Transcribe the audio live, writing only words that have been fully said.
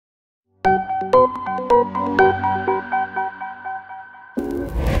Hey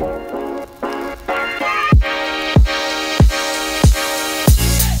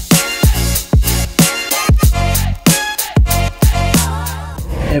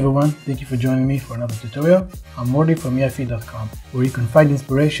everyone, thank you for joining me for another tutorial. I'm Mordy from EIFE.com, where you can find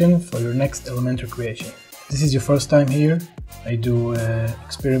inspiration for your next Elementor creation. If this is your first time here, I do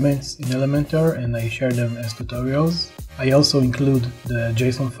experiments in Elementor and I share them as tutorials. I also include the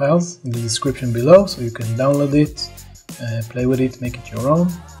JSON files in the description below, so you can download it, play with it, make it your own.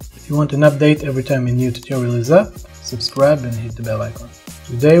 If you want an update every time a new tutorial is up, subscribe and hit the bell icon.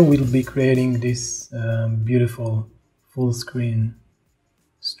 Today we'll be creating this beautiful full screen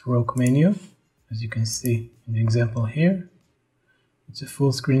stroke menu. As you can see in the example here, it's a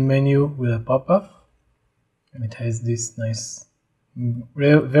full screen menu with a pop-up, and it has this nice,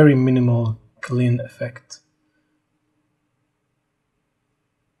 very minimal, clean effect.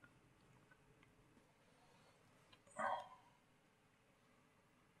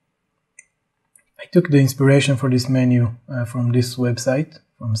 I took the inspiration for this menu from this website,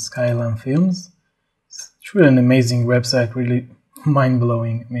 from Skyline Films. It's really an amazing website, really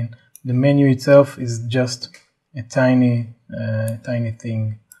mind-blowing. I mean, the menu itself is just a tiny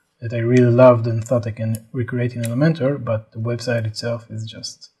thing that I really loved and thought I can recreate in Elementor, but the website itself is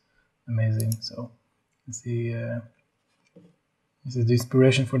just amazing. So let's see, this is the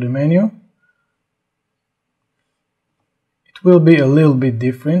inspiration for the menu. It will be a little bit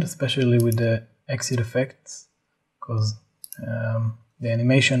different, especially with the exit effects, because the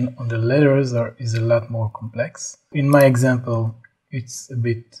animation on the letters is a lot more complex. In my example, it's a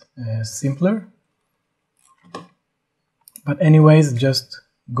bit simpler. But anyways, just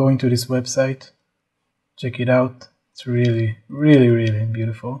going to this website, check it out. It's really, really, really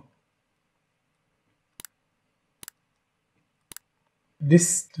beautiful.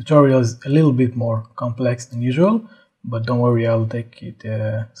 This tutorial is a little bit more complex than usual, but don't worry, I'll take it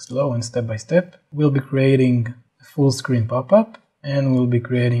slow and step by step. We'll be creating a full screen pop-up and we'll be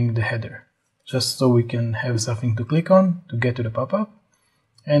creating the header, just so we can have something to click on to get to the pop-up.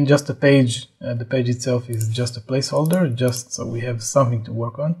 And just a page, the page itself is just a placeholder, just so we have something to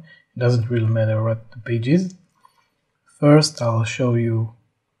work on. It doesn't really matter what the page is. First, I'll show you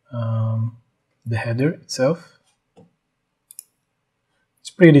the header itself.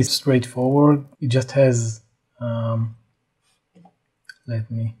 It's pretty straightforward. It just has,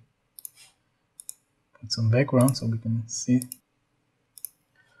 let me put some background so we can see.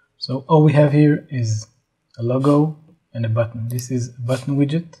 So all we have here is a logo and a button. This is a button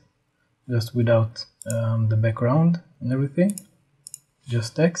widget, just without the background and everything,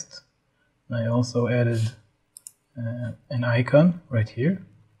 just text. And I also added an icon right here.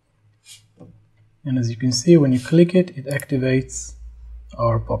 And as you can see, when you click it, it activates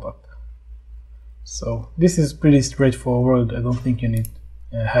our pop-up. So this is pretty straightforward. I don't think you need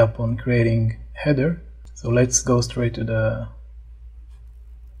help on creating header. So let's go straight to the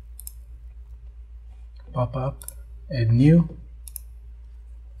pop-up, add new.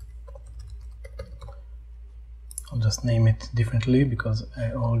 I'll just name it differently because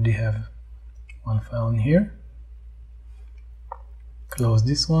I already have one file in here. Close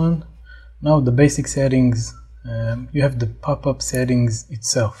this one. Now the basic settings, you have the pop-up settings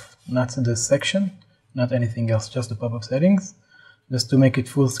itself, not the section, not anything else, just the pop-up settings. Just to make it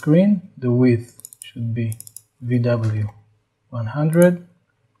full screen, the width should be VW 100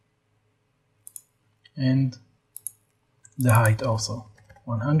 and the height also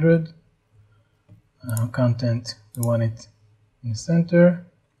 100. Content, we want it in the center.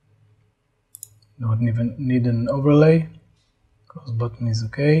 Don't even need an overlay. Close button is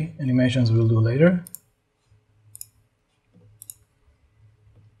okay. Animations we'll do later.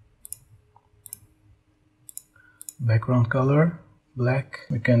 Background color, black.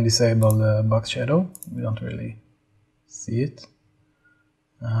 We can disable the box shadow. We don't really see it.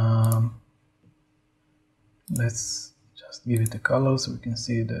 Let's just give it a color so we can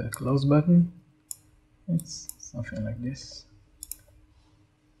see the close button. It's something like this.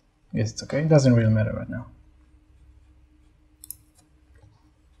 Yes, it's okay. It doesn't really matter right now.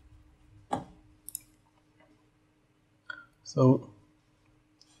 So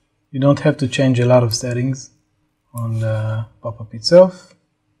you don't have to change a lot of settings on the pop-up itself.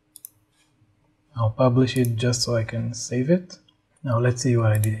 I'll publish it just so I can save it. Now let's see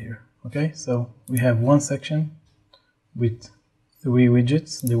what I did here. Okay, so we have one section with 3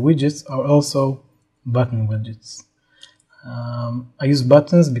 widgets. The widgets are also button widgets. I use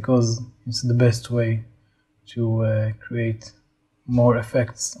buttons because it's the best way to create more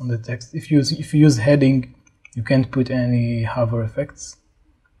effects on the text. If you use heading, you can't put any hover effects.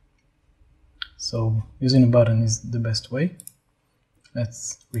 So using a button is the best way.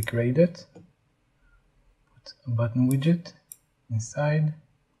 Let's recreate it. Put a button widget inside.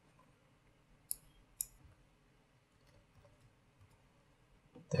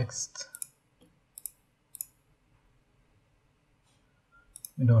 Text.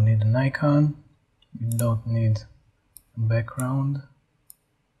 We don't need an icon. We don't need a background.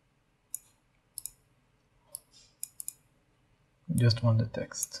 We just want the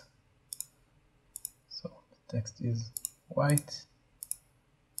text. So the text is white.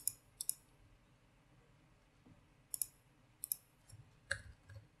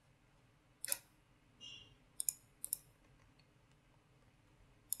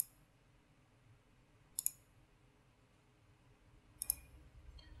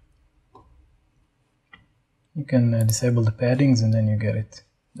 You can disable the paddings and then you get it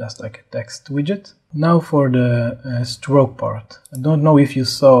just like a text widget. Now for the stroke part. I don't know if you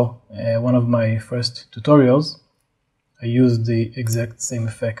saw one of my first tutorials. I used the exact same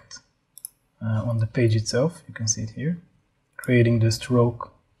effect on the page itself. You can see it here, creating the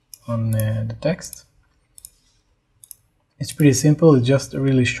stroke on the text. It's pretty simple. It's just a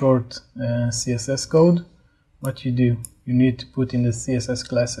really short CSS code. What you do, you need to put in the CSS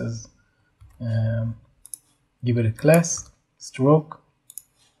classes, give it a class, stroke,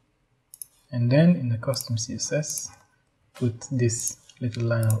 and then in the custom CSS, put this little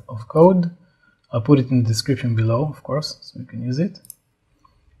line of code. I'll put it in the description below, of course, so you can use it.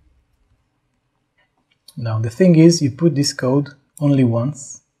 Now the thing is, you put this code only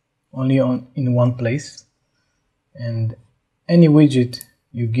once, in one place, and any widget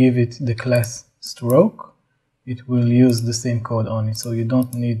you give it the class stroke, it will use the same code on it, so you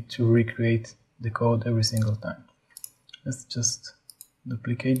don't need to recreate the code every single time. Let's just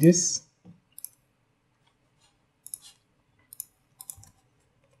duplicate this.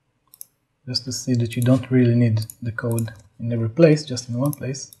 Just to see that you don't really need the code in every place, just in one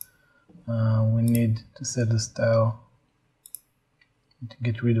place. We need to set the style to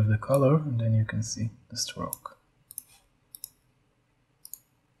get rid of the color, and then you can see the stroke.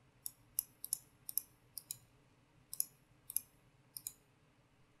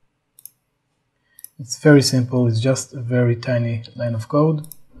 It's very simple. It's just a very tiny line of code.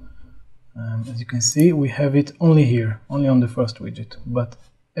 As you can see, we have it only here, only on the first widget, but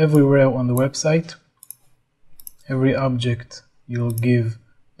everywhere on the website, every object you'll give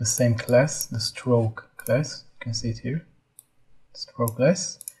the same class, the stroke class. You can see it here, stroke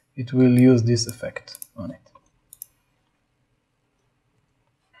class. It will use this effect on it.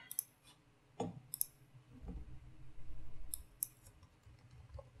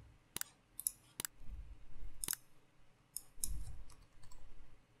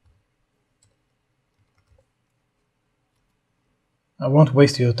 I won't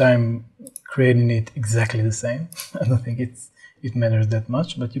waste your time creating it exactly the same. I don't think it matters that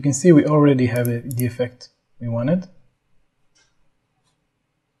much, but you can see we already have the effect we wanted.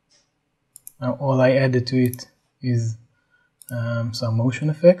 Now all I added to it is some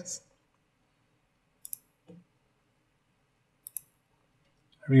motion effects. I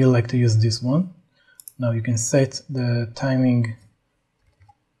really like to use this one. Now you can set the timing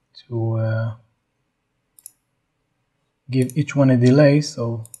to give each one a delay,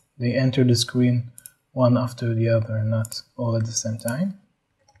 so they enter the screen one after the other and not all at the same time.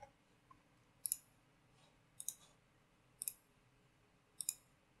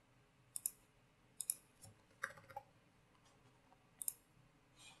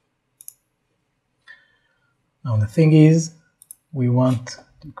 Now the thing is, we want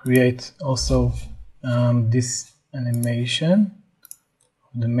to create also this animation,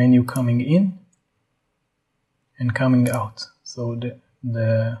 the menu coming in and coming out. So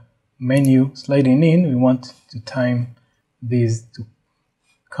the menu sliding in, we want to time these to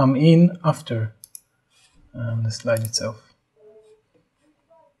come in after the slide itself.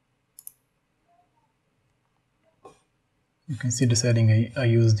 You can see the setting I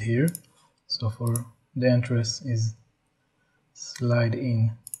used here. So for the entrance is slide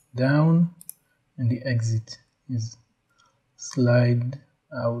in down, and the exit is slide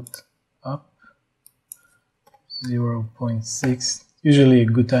out up 0.6, usually a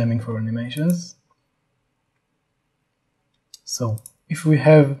good timing for animations. So if we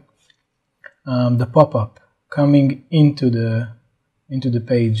have the pop-up coming into the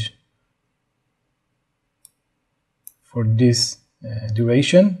page for this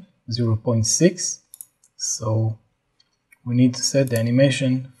duration 0.6, so we need to set the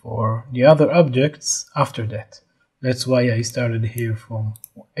animation for the other objects after that. That's why I started here from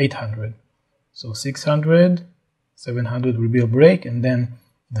 800. So 600, 700 will be a break, and then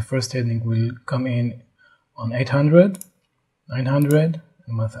The first heading will come in on 800, 900,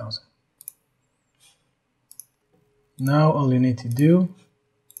 and 1000. Now all you need to do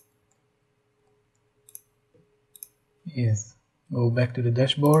is go back to the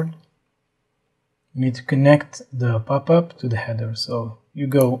dashboard. You need to connect the pop-up to the header. So you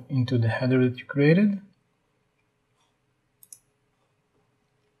go into the header that you created.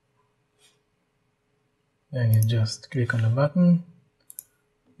 Then you just click on the button.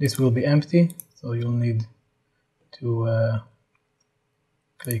 This will be empty, so you'll need to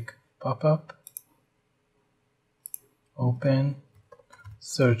click pop-up, open,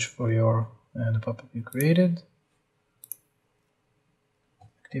 search for the pop-up you created,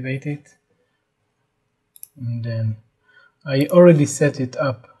 activate it, and then I already set it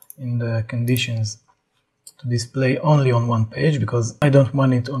up in the conditions to display only on one page because I don't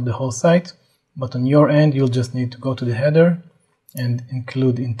want it on the whole site. But on your end, you'll just need to go to the header and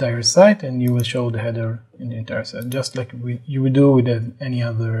include the entire site, and you will show the header in the entire site, just like you would do with any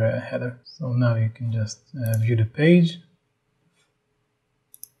other header. So now you can just view the page.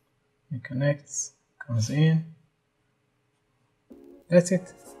 It connects, comes in. That's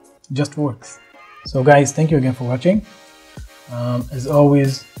it. It just works. So guys, thank you again for watching. As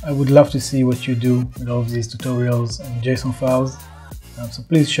always, I would love to see what you do with all of these tutorials and JSON files. So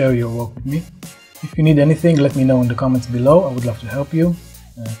please share your work with me. If you need anything, let me know in the comments below. I would love to help you.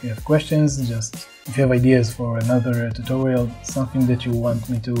 If you have questions, if you have ideas for another tutorial, something that you want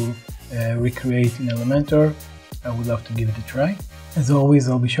me to recreate in Elementor, I would love to give it a try. As always,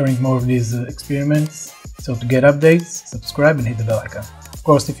 I'll be sharing more of these experiments. So to get updates, subscribe and hit the bell icon. Of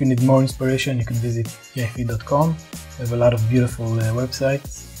course, if you need more inspiration, you can visit yafy.com. We have a lot of beautiful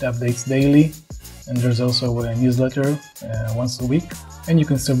websites, it updates daily. And there's also a newsletter once a week, and you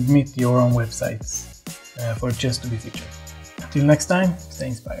can submit your own websites for a chance to be featured. Until next time, stay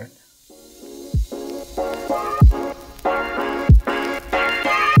inspired.